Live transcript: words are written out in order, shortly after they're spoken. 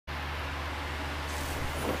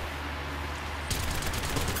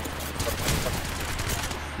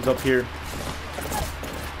He's up here.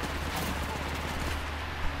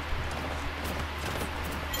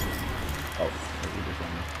 Oh, he just ran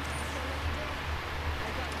me.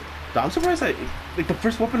 I'm surprised like the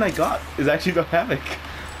first weapon I got is actually the Havoc.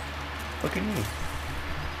 Look at me.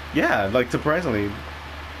 Yeah, like surprisingly.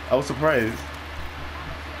 I was surprised.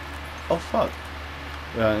 Oh fuck.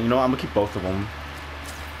 You know what, I'm gonna keep both of them.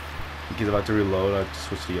 In case I'm about to reload, I'll just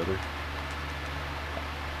switch to the other.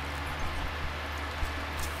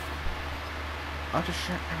 I'll just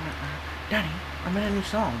shut Daddy, I'm in a new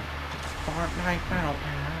song. Fortnite Battle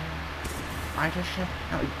Pass. I just shut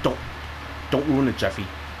no, don't ruin it, Jeffy.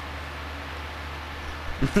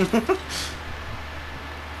 Fortnite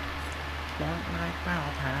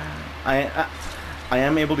Battle Pass. I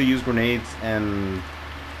am able to use grenades and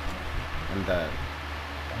that.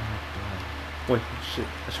 Wait, shit,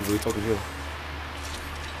 I should really fucking heal.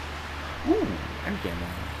 Ooh, I'm getting on.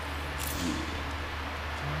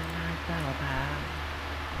 Fortnite Battle Pass.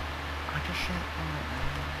 I just shit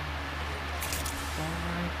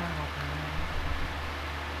Fortnite Battle Pass.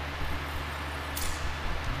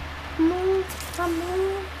 Move, I'm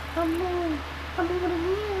moving, I'm moving, I'm moving, I'm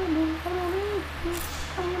moving, I'm moving,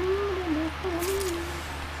 I'm moving,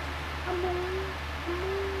 I'm moving.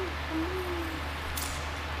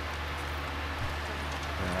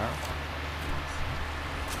 Yeah.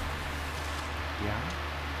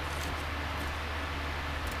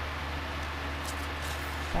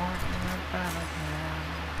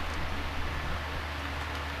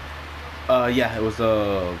 Yeah, it was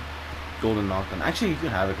a golden knockdown. Actually, you can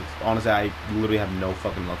have it, because honestly, I literally have no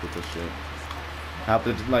fucking luck with this shit. I have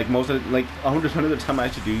to, like, most of it, like, 100% of the time I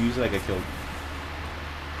actually do use it, I get killed.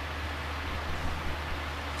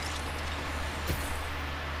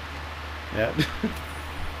 Yeah.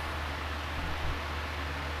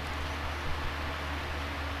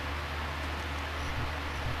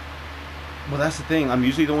 Well, that's the thing. I'm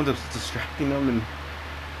usually the one that's distracting them, and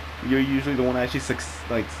you're usually the one actually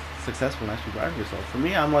successful and actually driving yourself. For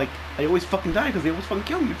me, I'm like, I always fucking die because they always fucking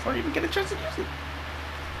kill me before I even get a chance to use it.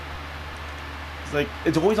 It's like,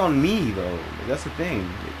 it's always on me, though. Like, that's the thing.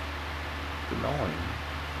 It's annoying.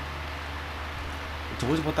 It's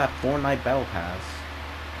always about that Fortnite Battle Pass.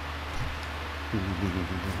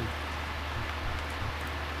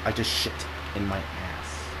 I just shit in my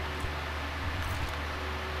ass.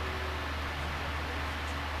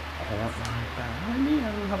 Fortnite Battle. I don't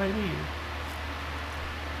know how I leave.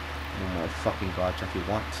 No more fucking gotcha if you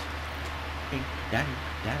want. Hey, daddy.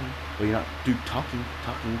 Well, you're not, dude, talking.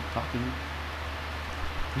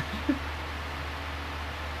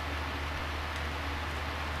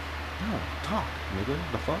 No, talk, nigga.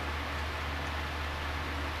 The fuck?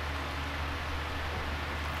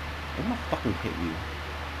 I'm gonna fucking hit you.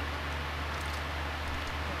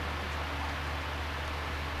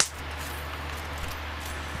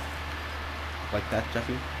 Like that,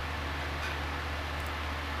 Jeffy?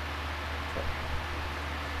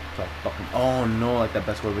 So fucking, oh no, like that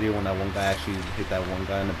Best Score video when that one guy actually hit that one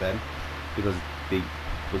guy in the bed because they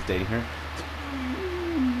was dating her.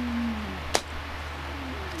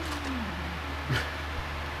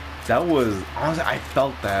 That was, honestly, I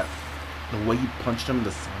felt that. The way you punched him in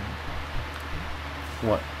the side.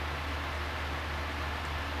 What?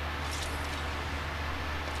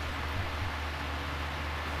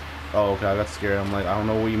 Oh, okay, I got scared. I'm like, I don't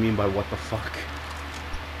know what you mean by what the fuck.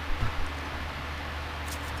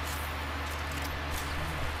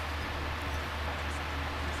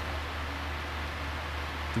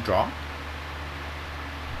 Draw?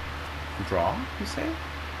 Draw, you say?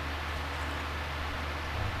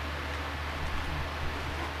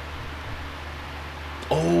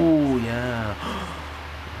 Oh, yeah.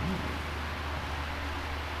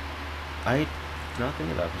 I did not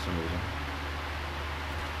think of that for some reason.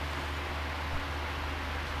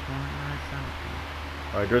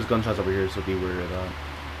 Alright, there's gunshots over here, so be wary of that.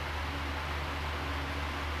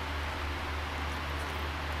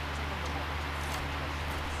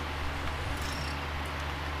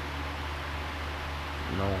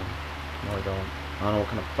 No, I don't. I don't know what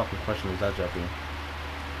kind of fucking question is that, Jeffy.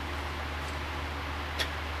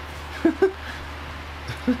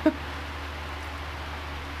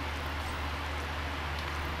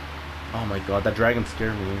 Oh my god, that dragon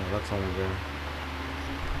scared me. That's only there.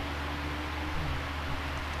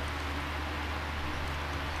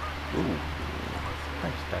 Ooh,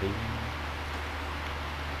 thanks, Daddy.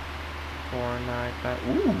 Fortnite, that.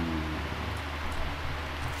 Ooh.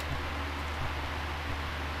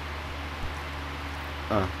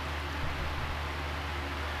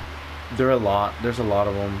 There's a lot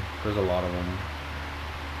of them. There's a lot of them.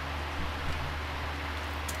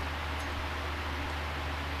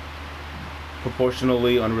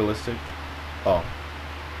 proportionally unrealistic. Oh.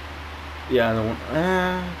 Yeah, the one.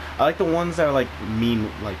 I like the ones that are like meme.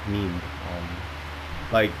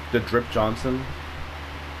 Like the Drip Johnson.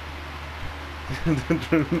 I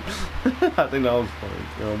think that was funny.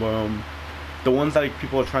 The ones that like,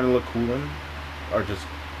 people are trying to look cool in are just.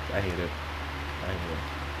 I hate it. I hate it.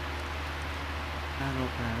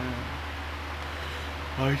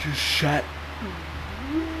 I just shat.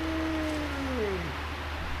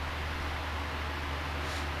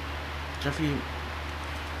 Jeffy,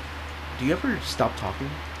 do you ever stop talking?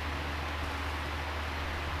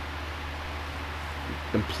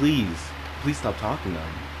 Then please stop talking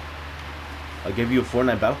then. I'll give you a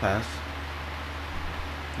Fortnite Battle Pass.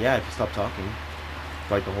 Yeah, if you stop talking.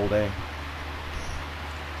 For like the whole day.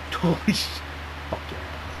 Holy shit. Fuck yeah.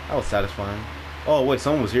 That was satisfying. Oh wait,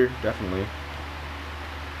 someone was here, definitely.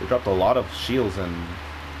 They dropped a lot of shields and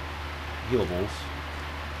healables.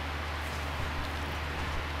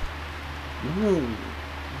 Ooh.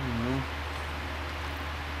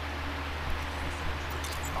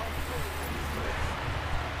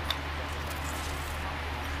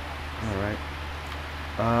 Alright.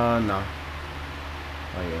 No.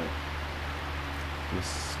 Oh yeah. Let's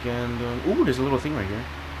scan them. Ooh, there's a little thing right here.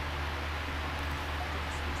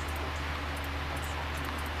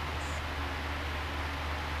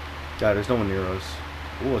 Yeah, there's no one near us.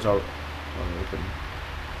 Ooh, it's all open.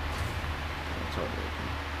 It's already open.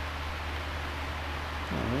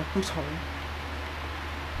 Oh, I'm sorry.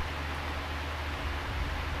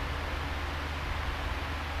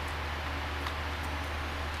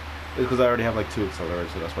 It's because I already have like 2 accelerators,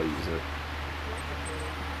 so that's why I use it.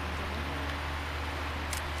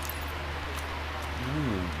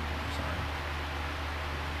 Sorry.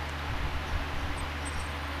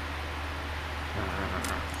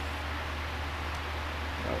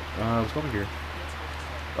 Let's go over here.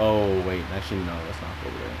 Oh wait, actually no, let's not go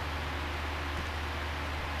over there.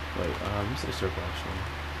 Wait, let's say circle actually.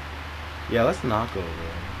 Yeah, let's not go over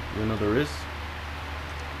there. Even though there is.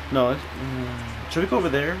 No, should we go over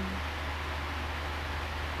there?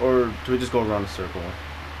 Or do we just go around the circle? Alright.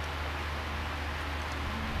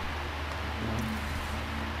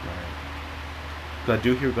 Because I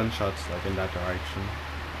do hear gunshots like in that direction.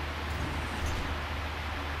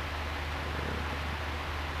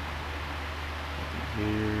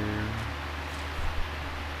 Here.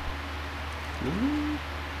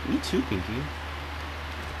 Me too, Pinky.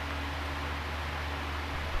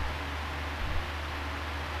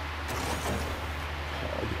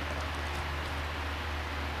 Oh, yeah.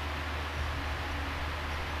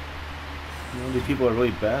 You know, these people are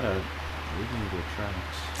really bad at reading their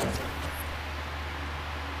tracks.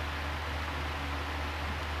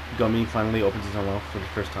 Gummy finally opens his mouth for the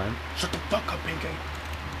first time. Shut the fuck up, Pinky!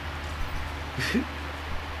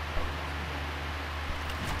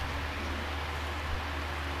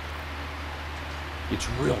 It's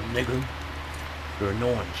real, nigga. You're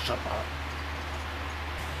annoying. Shut up.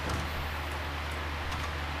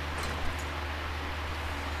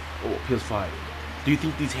 Oh, PS5. Do you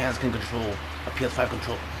think these hands can control a PS5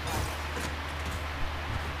 controller?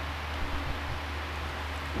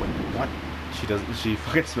 Wait, what? She doesn't. She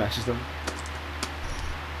fucking smashes them.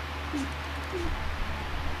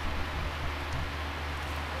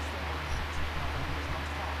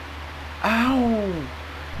 Ow!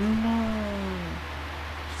 No.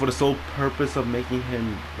 For the sole purpose of naming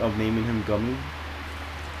him Gummy.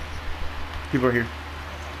 People are here.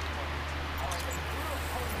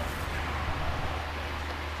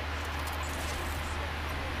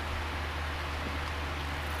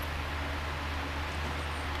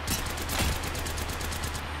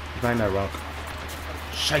 Behind that rock.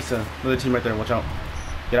 Scheisse. Another team right there. Watch out.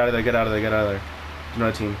 Get out of there. Get out of there. Get out of there.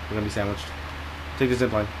 Another team. We're gonna be sandwiched. Take the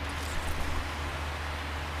zip line.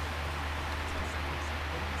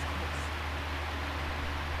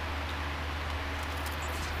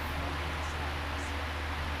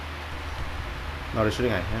 No, they're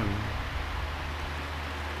shooting at him.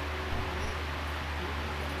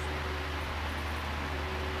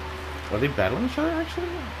 Are they battling each other actually?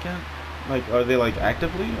 I can't. Like, are they like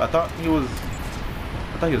actively? I thought he was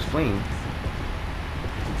fleeing.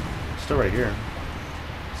 Still right here.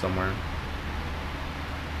 Somewhere.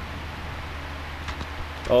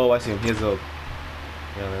 Oh, I see him. He has a.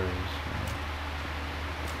 Yeah, there he is.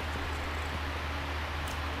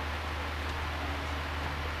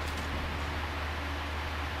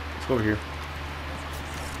 Let's go over here.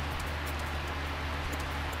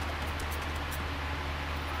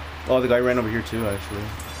 Oh, the guy ran over here too, actually.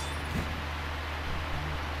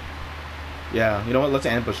 Yeah, you know what? Let's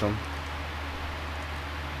ambush him.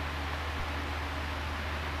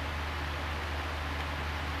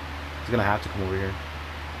 gonna have to come over here.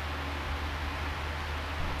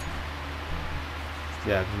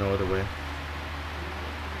 Yeah, there's no other way.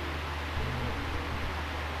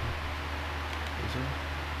 Is there?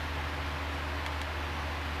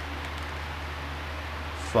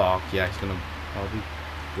 Fuck, yeah, he's gonna probably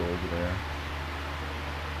go over there.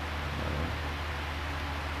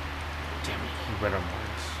 Damn it, he read our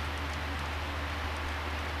minds.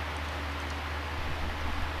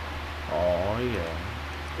 Oh, yeah.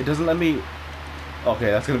 It doesn't let me...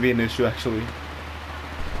 Okay, that's gonna be an issue, actually.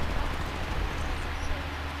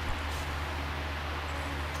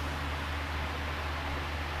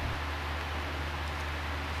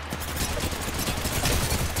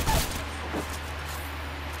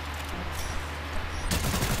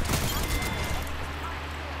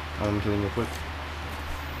 I'm killing real quick.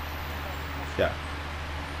 Yeah.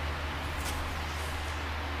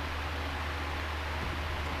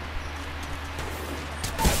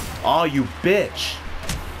 Oh, you bitch!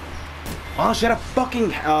 Oh, she had a fucking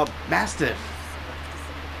Mastiff.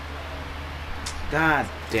 God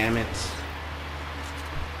damn it.